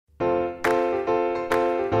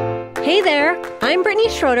Hey there, I'm Brittni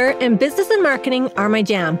Schroeder, and business and marketing are my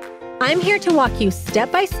jam. I'm here to walk you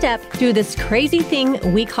step by step through this crazy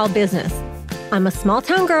thing we call business. I'm a small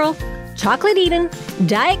town girl, chocolate eating,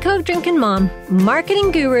 Diet Coke drinking mom,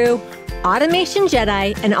 marketing guru, automation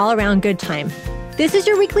Jedi, and all around good time. This is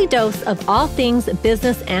your weekly dose of all things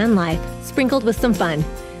business and life, sprinkled with some fun.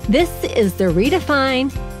 This is the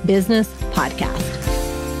Redefine Business Podcast.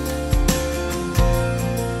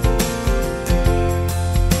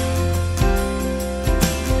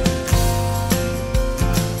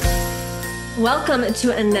 Welcome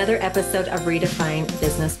to another episode of Redefine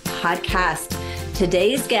Business Podcast.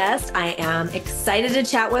 Today's guest, I am excited to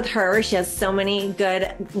chat with her. She has so many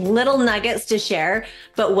good little nuggets to share,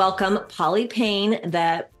 but welcome Polly Payne,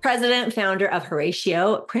 the president, founder of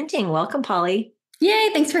Horiacio Printing. Welcome, Polly.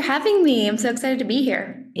 Yay, thanks for having me. I'm so excited to be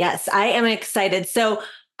here. Yes, I am excited. So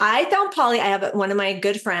I found Polly, I have one of my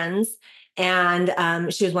good friends, and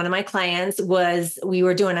she was one of my clients. We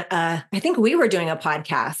were doing a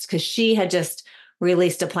podcast because she had just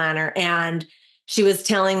released a planner, and she was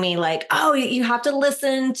telling me like, oh, you have to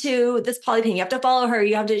listen to this Polly Payne. You have to follow her.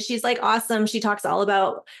 She's like awesome. She talks all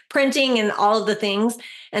about printing and all of the things.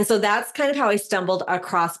 And so that's kind of how I stumbled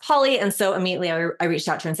across Polly. And so immediately I reached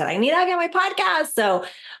out to her and said, I need to get my podcast. So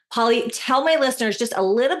Polly, tell my listeners just a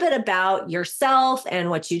little bit about yourself and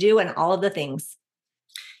what you do and all of the things.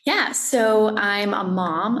 Yeah, so I'm a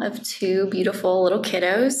mom of two beautiful little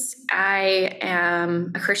kiddos. I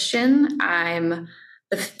am a Christian. I'm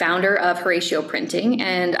the founder of Horiacio Printing,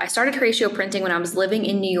 and I started Horiacio Printing when I was living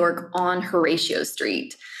in New York on Horatio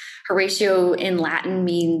Street. Horatio in Latin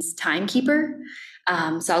means timekeeper.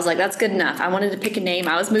 So I was like, that's good enough. I wanted to pick a name.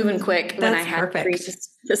 I was moving quick when I had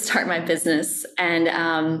to start my business.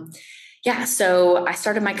 And so I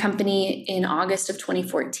started my company in August of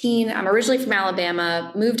 2014. I'm originally from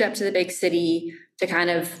Alabama, moved up to the big city to kind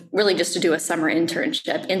of really just to do a summer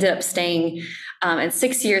internship, ended up staying. And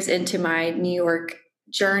 6 years into my New York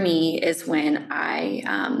journey is when I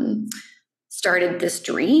started this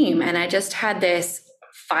dream. And I just had this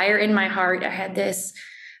fire in my heart. I had this,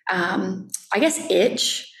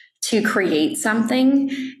 itch to create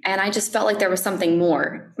something. And I just felt like there was something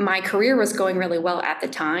more. My career was going really well at the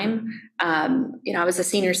time. I was a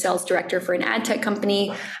senior sales director for an ad tech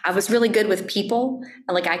company. I was really good with people.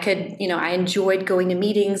 Like I enjoyed going to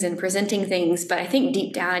meetings and presenting things, but I think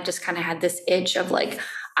deep down, I just kind of had this itch of like,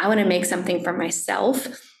 I want to make something for myself.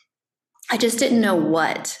 I just didn't know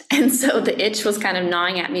what. And so the itch was kind of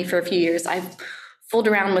gnawing at me for a few years. I fooled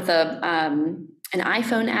around with an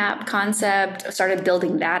iPhone app concept, started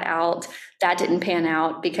building that out. That didn't pan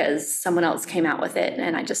out because someone else came out with it.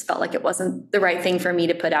 And I just felt like it wasn't the right thing for me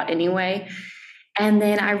to put out anyway. And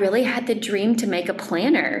then I really had the dream to make a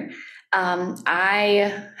planner.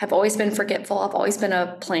 I have always been forgetful. I've always been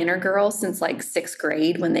a planner girl since like 6th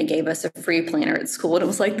grade when they gave us a free planner at school. And it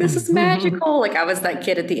was like, this is magical. Like I was that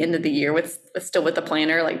kid at the end of the year with the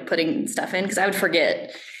planner, like putting stuff in because I would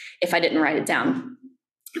forget if I didn't write it down.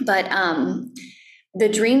 But the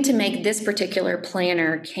dream to make this particular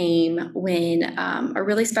planner came when a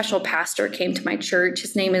really special pastor came to my church.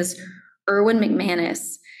 His name is Erwin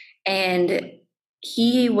McManus, and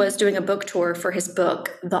he was doing a book tour for his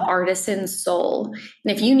book, The Artisan Soul.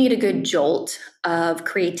 And if you need a good jolt of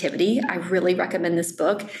creativity, I really recommend this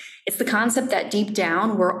book. It's the concept that deep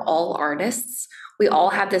down, we're all artists. We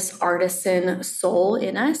all have this artisan soul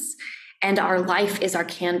in us, and our life is our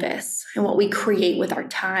canvas. And what we create with our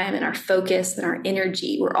time and our focus and our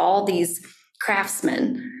energy, we're all these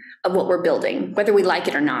craftsmen of what we're building, whether we like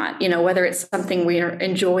it or not, whether it's something we're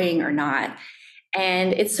enjoying or not.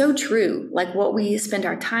 And it's so true. Like what we spend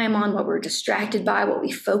our time on, what we're distracted by, what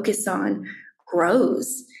we focus on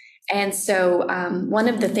grows. And so one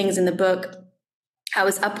of the things in the book, I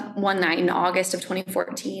was up one night in August of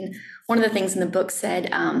 2014. One of the things in the book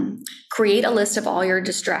said, create a list of all your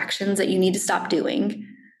distractions that you need to stop doing,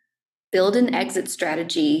 build an exit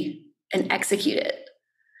strategy, and execute it.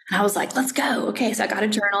 And I was like, let's go. Okay. So I got a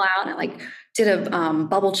journal out and I did a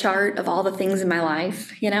bubble chart of all the things in my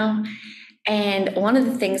life, And one of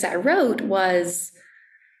the things I wrote was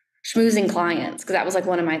schmoozing clients, because that was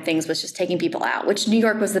one of my things was just taking people out, which New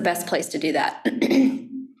York was the best place to do that.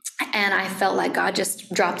 And I felt like God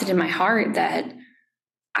just dropped it in my heart that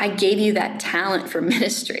I gave you that talent for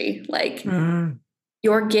ministry.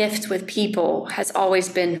 Your gift with people has always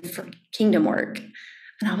been for kingdom work.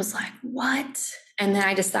 And I was like, what? And then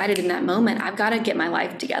I decided in that moment, I've got to get my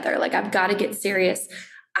life together. I've got to get serious.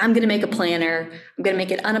 I'm going to make a planner. I'm going to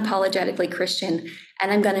make it unapologetically Christian,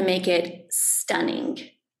 and I'm going to make it stunning.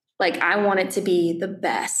 I want it to be the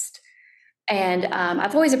best. And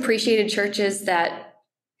I've always appreciated churches that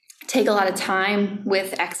take a lot of time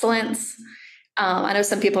with excellence. I know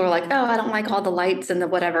some people are like, oh, I don't like all the lights and the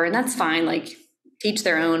whatever, and that's fine. Like, teach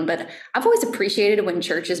their own. But I've always appreciated when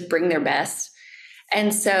churches bring their best.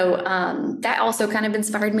 And so that also kind of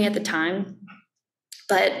inspired me at the time.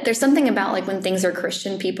 But there's something about like when things are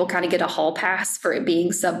Christian, people kind of get a hall pass for it being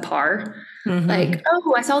subpar. Mm-hmm. Like,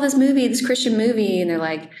 oh, I saw this movie, this Christian movie, and they're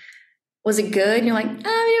like, was it good? And you're like, oh, it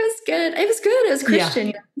was good. It was good. It was Christian.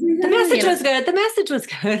 Yeah. The message was good. The message was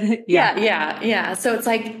good. Yeah. So it's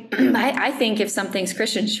like, I think if something's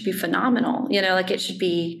Christian, it should be phenomenal. Like it should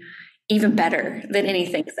be even better than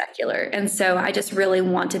anything secular. And so I just really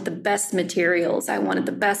wanted the best materials. I wanted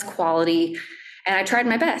the best quality. And I tried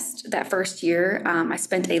my best that first year. I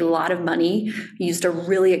spent a lot of money, used a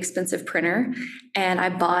really expensive printer, and I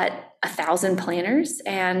bought 1,000 planners.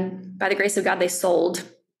 And by the grace of God, they sold.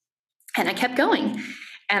 And I kept going.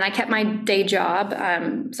 And I kept my day job.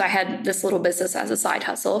 So I had this little business as a side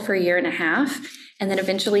hustle for a year and a half. And then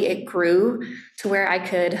eventually it grew to where I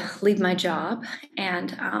could leave my job,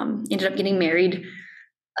 and ended up getting married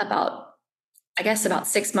about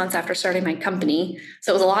 6 months after starting my company.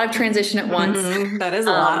 So it was a lot of transition at once. Mm-hmm. That is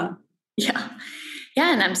a lot. Yeah.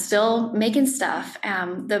 And I'm still making stuff.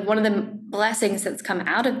 One of the blessings that's come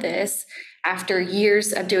out of this after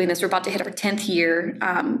years of doing this, we're about to hit our 10th year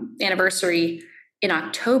anniversary in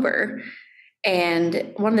October.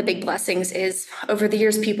 And one of the big blessings is over the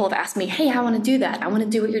years, people have asked me, hey, I want to do that. I want to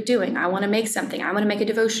do what you're doing. I want to make something. I want to make a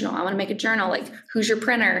devotional. I want to make a journal. Like, who's your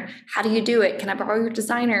printer? How do you do it? Can I borrow your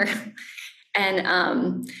designer?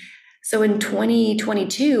 And so in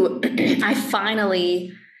 2022, I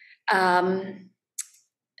finally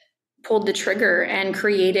pulled the trigger and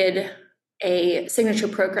created a signature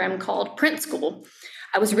program called Print School.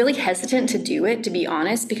 I was really hesitant to do it, to be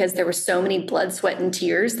honest, because there were so many blood, sweat, and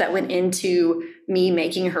tears that went into me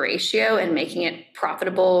making Horiacio and making it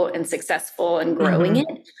profitable and successful and growing it.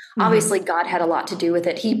 Mm-hmm. Obviously, God had a lot to do with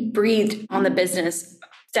it. He breathed on the business,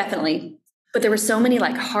 definitely. But there were so many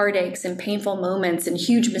like heartaches and painful moments and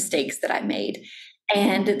huge mistakes that I made.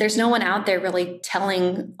 And there's no one out there really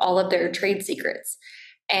telling all of their trade secrets.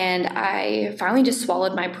 And I finally just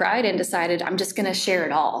swallowed my pride and decided I'm just going to share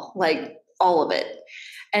it all, like all of it.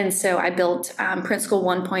 And so I built Print School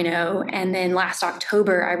 1.0. And then last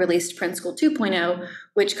October, I released Print School 2.0,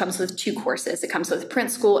 which comes with 2 courses. It comes with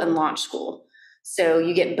Print School and Launch School. So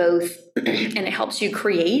you get both, and it helps you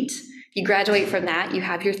create. You graduate from that, you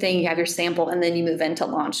have your thing, you have your sample, and then you move into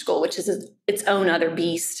Launch School, which is its own other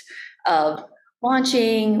beast of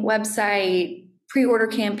launching, website, pre-order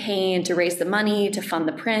campaign to raise the money, to fund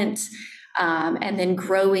the print, and then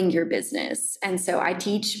growing your business. And so I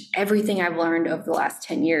teach everything I've learned over the last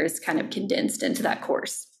 10 years kind of condensed into that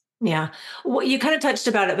course. Yeah. Well, you kind of touched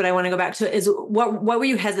about it, but I want to go back to it. Is what were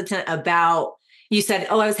you hesitant about? You said,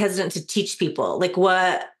 I was hesitant to teach people. Like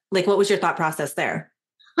what was your thought process there?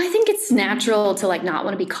 I think it's natural to like not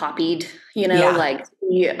want to be copied, like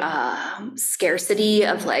the scarcity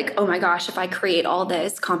of like, oh my gosh, if I create all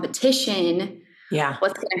this competition,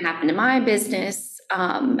 what's going to happen to my business?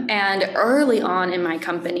 And early on in my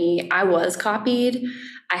company, I was copied.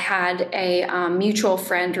 I had a mutual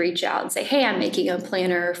friend reach out and say, hey, I'm making a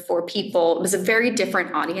planner for people. It was a very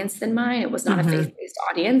different audience than mine. It was not a faith-based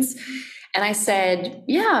audience. And I said,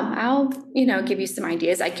 yeah, I'll, give you some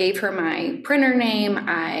ideas. I gave her my printer name.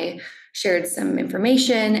 I shared some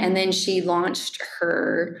information, and then she launched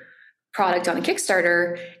her product on a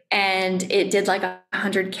Kickstarter, and it did like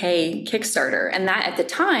 100K Kickstarter. And that at the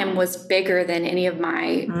time was bigger than any of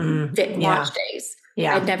my launch days.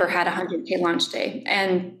 Yeah. I'd never had 100K launch day.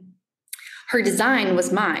 And her design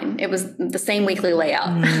was mine. It was the same weekly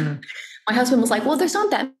layout. My husband was like, well, there's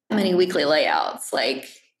not that many weekly layouts. Like,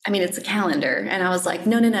 it's a calendar. And I was like,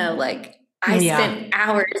 no. Like I spent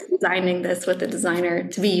hours designing this with a designer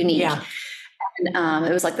to be unique. Yeah. And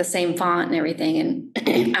it was like the same font and everything.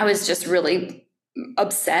 And I was just really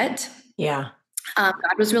upset. Yeah.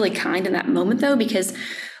 God was really kind in that moment though, because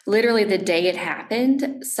literally the day it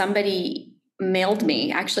happened, somebody mailed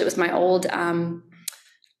me. Actually, it was my old, the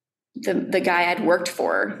guy I'd worked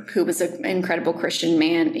for, who was an incredible Christian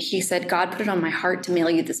man. He said, God put it on my heart to mail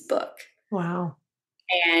you this book. Wow.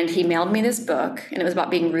 And he mailed me this book, and it was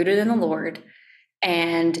about being rooted in the Lord.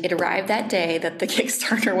 And it arrived that day that the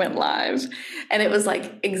Kickstarter went live. And it was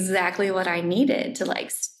like exactly what I needed to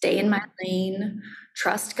like stay in my lane,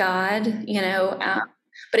 trust God,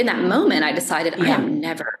 but in that moment I decided I am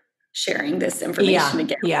never sharing this information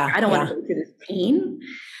again. I don't want to go through this pain.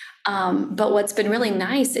 But what's been really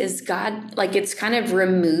nice is God, like it's kind of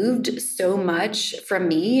removed so much from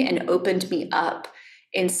me and opened me up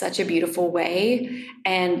in such a beautiful way.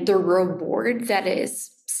 And the reward that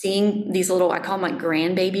is seeing these little, I call them like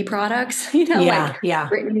grandbaby products, Yeah. like Yeah.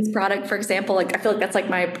 Brittni's product, for example. Like I feel like that's like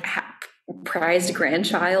my prized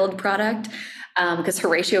grandchild product, because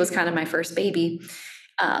Horatio was kind of my first baby.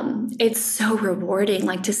 It's so rewarding,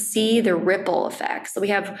 like to see the ripple effects. So we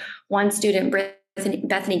have one student,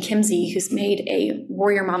 Bethany Kimsey, who's made a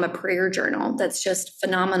Warrior Mama prayer journal that's just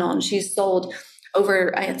phenomenal, and she's sold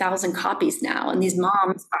over 1,000 copies now. And these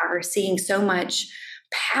moms are seeing so much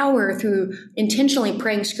power through intentionally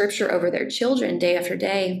praying scripture over their children day after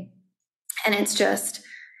day. And it's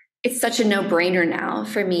such a no-brainer now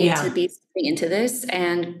for me to Yeah. be stepping into this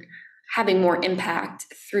and having more impact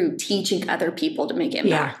through teaching other people to make Yeah.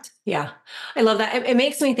 impact. Yeah. I love that. It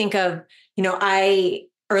makes me think of, I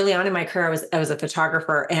early on in my career, I was a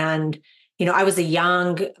photographer, and, I was a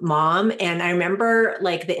young mom, and I remember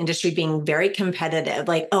like the industry being very competitive,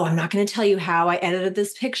 like, oh, I'm not going to tell you how I edited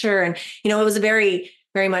this picture. And, it was very,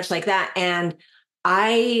 very much like that. And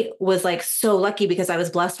I was like so lucky because I was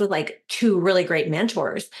blessed with like two really great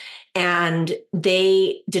mentors, and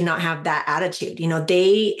they did not have that attitude.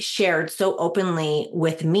 They shared so openly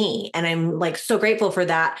with me, and I'm like so grateful for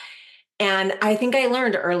that. And I think I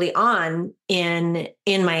learned early on in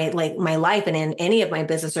my life and in any of my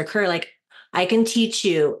business or career, like I can teach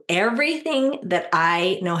you everything that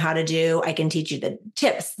I know how to do. I can teach you the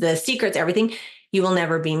tips, the secrets, everything. You will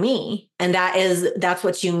never be me. And that's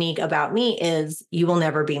what's unique about me, is you will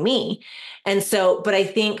never be me. And so, but I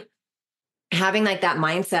think having like that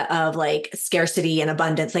mindset of like scarcity and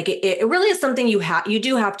abundance, like it really is something you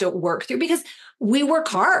do have to work through, because we work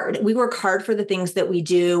hard for the things that we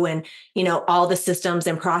do. And, all the systems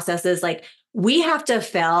and processes, like we have to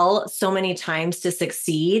fail so many times to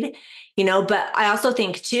succeed, but I also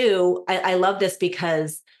think too, I love this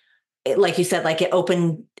because like you said, like it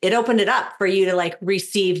opened it up for you to like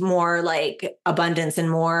receive more like abundance and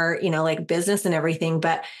more, like business and everything.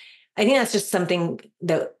 But I think that's just something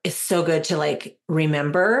that is so good to like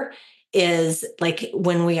remember, is like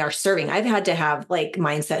when we are serving, I've had to have like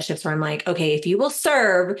mindset shifts where I'm like, okay, if you will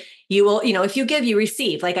serve, you will, if you give, you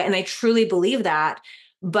receive, like, and I truly believe that,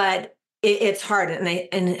 but it's hard.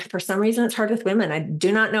 And for some reason it's hard with women. I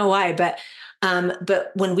do not know why, but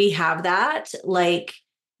when we have that, like,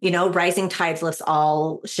 rising tides lifts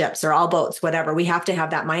all ships or all boats, whatever, we have to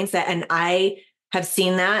have that mindset. And I have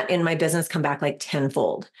seen that in my business come back like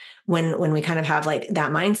tenfold when we kind of have like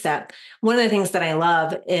that mindset. One of the things that I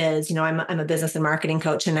love is, I'm a business and marketing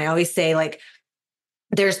coach. And I always say, like,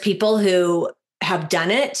 there's people who have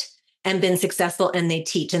done it and been successful and they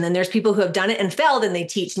teach. And then there's people who have done it and failed and they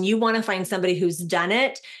teach. And you want to find somebody who's done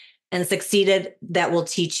it and succeeded that will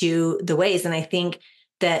teach you the ways. And I think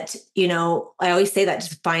that, I always say that,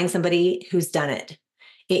 just find somebody who's done it.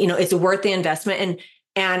 It's worth the investment.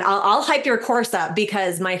 And I'll hype your course up,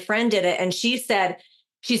 because my friend did it. And she said,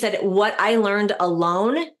 what I learned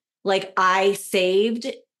alone, like I saved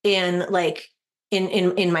in like,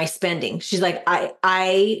 in my spending. She's like,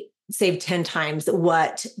 I saved 10 times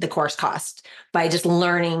what the course cost by just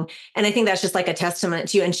learning. And I think that's just like a testament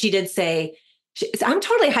to you. And she did say, I'm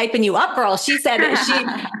totally hyping you up, girl. She said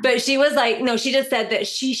but she was like, no, she just said that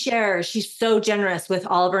she's so generous with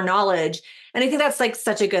all of her knowledge. And I think that's like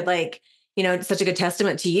such a good, like, such a good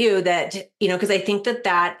testament to you that, because I think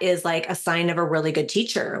that is like a sign of a really good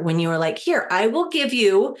teacher, when you are like, here, I'm going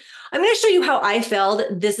to show you how I failed.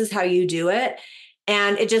 This is how you do it.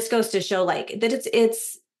 And it just goes to show like that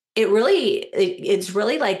it's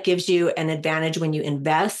really like gives you an advantage when you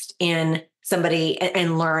invest in somebody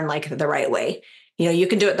and learn like the right way. You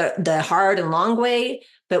can do it the hard and long way,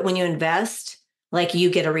 but when you invest, like you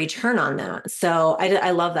get a return on that. So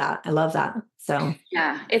I love that. I love that. So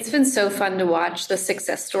yeah, it's been so fun to watch the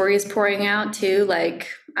success stories pouring out too. Like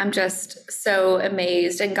I'm just so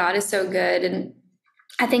amazed, and God is so good. And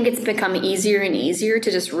I think it's become easier and easier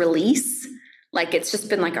to just release. Like it's just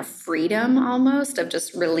been like a freedom almost of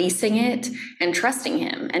just releasing it and trusting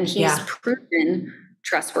him. And he's proven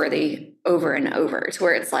trustworthy over and over, to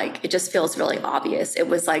where it's like, it just feels really obvious. It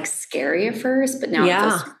was like scary at first, but now it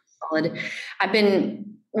feels solid. I've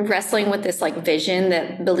been wrestling with this like vision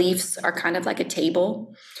that beliefs are kind of like a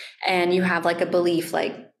table, and you have like a belief,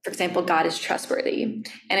 like, for example, God is trustworthy.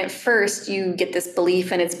 And at first you get this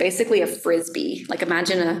belief and it's basically a Frisbee. Like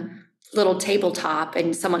imagine a little tabletop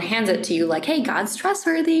and someone hands it to you like, hey, God's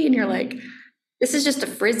trustworthy. And you're like, this is just a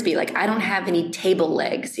Frisbee. Like I don't have any table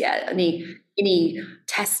legs yet, any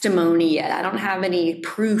testimony yet. I don't have any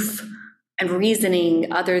proof and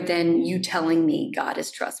reasoning other than you telling me God is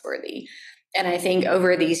trustworthy. And I think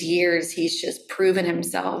over these years, he's just proven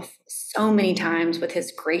himself so many times with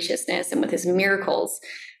his graciousness and with his miracles.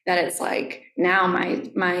 that it's like now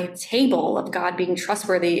my table of God being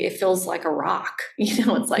trustworthy, it feels like a rock.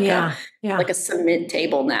 It's like like a cement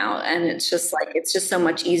table now. And it's just so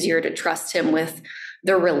much easier to trust him with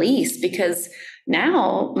the release, because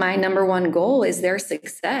now my number one goal is their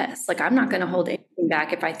success. Like, I'm not going to hold anything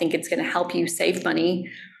back if I think it's going to help you save money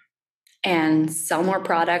and sell more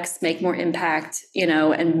products, make more impact,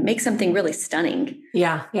 and make something really stunning.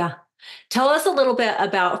 Yeah. Yeah. Tell us a little bit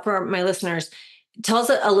about, for my listeners, tell us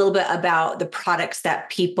a little bit about the products that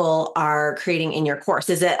people are creating in your course.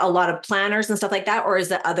 Is it a lot of planners and stuff like that, or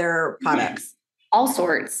is it other products? All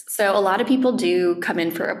sorts. So a lot of people do come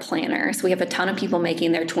in for a planner. So we have a ton of people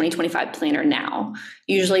making their 2025 planner now.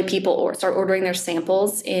 Usually people start ordering their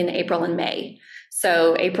samples in April and May.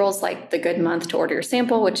 So April's like the good month to order your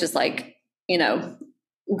sample, which is like,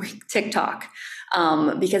 TikTok,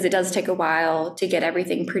 because it does take a while to get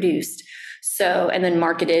everything produced. So, and then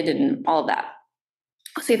marketed and all of that.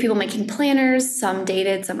 So we have people making planners, some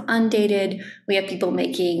dated, some undated. We have people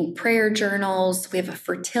making prayer journals. We have a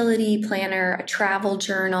fertility planner, a travel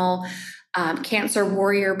journal, cancer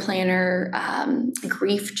warrior planner,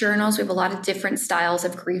 grief journals. We have a lot of different styles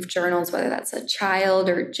of grief journals, whether that's a child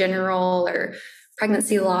or general or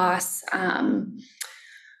pregnancy loss.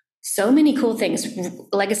 So many cool things,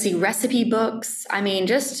 legacy recipe books. I mean,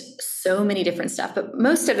 just so many different stuff, but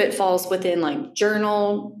most of it falls within like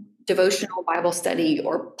journal, devotional, Bible study,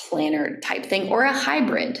 or planner type thing, or a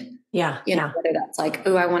hybrid. Yeah. Whether that's like,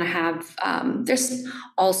 I want to have, there's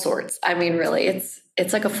all sorts. I mean, really, it's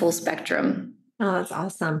like a full spectrum. Oh, that's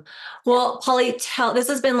awesome. Well, Polly, this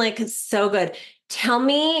has been like so good. Tell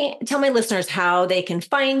my listeners how they can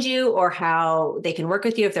find you or how they can work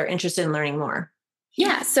with you if they're interested in learning more.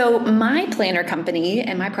 Yeah. So my planner company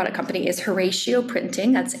and my product company is Horiacio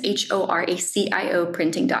Printing. That's HORACIO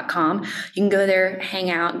printing.com. You can go there, hang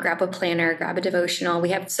out, grab a planner, grab a devotional.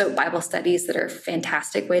 We have soap Bible studies that are a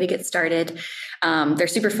fantastic way to get started. They're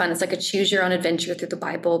super fun. It's like a choose your own adventure through the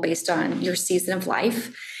Bible based on your season of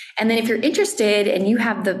life. And then if you're interested and you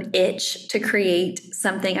have the itch to create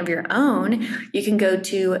something of your own, you can go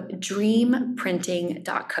to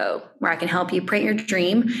dreamprinting.co, where I can help you print your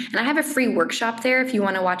dream. And I have a free workshop there if you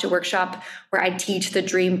want to watch a workshop where I teach the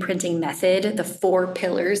dream printing method, the 4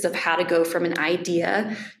 pillars of how to go from an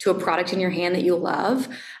idea to a product in your hand that you love.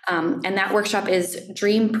 And that workshop is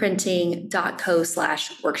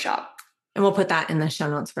dreamprinting.co/workshop. And we'll put that in the show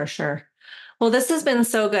notes for sure. Well, this has been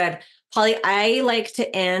so good. Polly, I like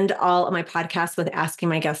to end all of my podcasts with asking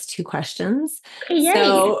my guests 2 questions.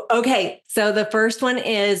 Yay. So the first one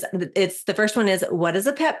is, what is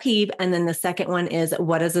a pet peeve? And then the second one is,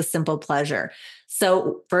 what is a simple pleasure?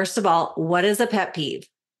 So first of all, what is a pet peeve?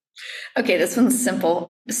 Okay, this one's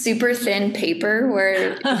simple. Super thin paper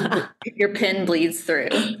where your pen bleeds through.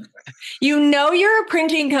 You're a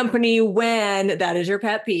printing company when that is your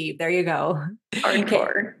pet peeve. There you go.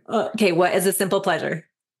 Hardcore. Okay, what is a simple pleasure?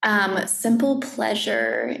 Simple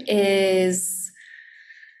pleasure is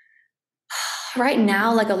right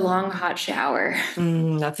now like a long hot shower.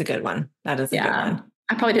 That's a good one. That is a good one.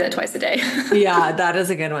 I probably do that twice a day. Yeah, that is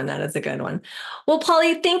a good one. Well,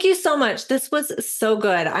 Polly, thank you so much. This was so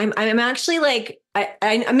good. I'm actually like,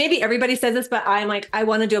 I maybe everybody says this, but I'm like, I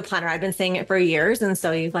want to do a planner. I've been saying it for years. And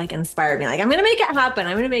so you've like inspired me. Like, I'm going to make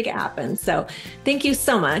it happen. So thank you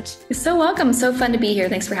so much. You're so welcome. So fun to be here.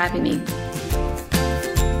 Thanks for having me.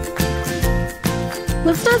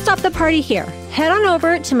 Let's not stop the party here. Head on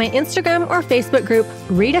over to my Instagram or Facebook group,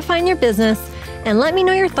 Redefine Your Business, and let me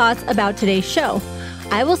know your thoughts about today's show.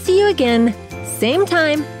 I will see you again, same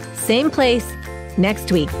time, same place,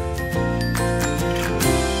 next week.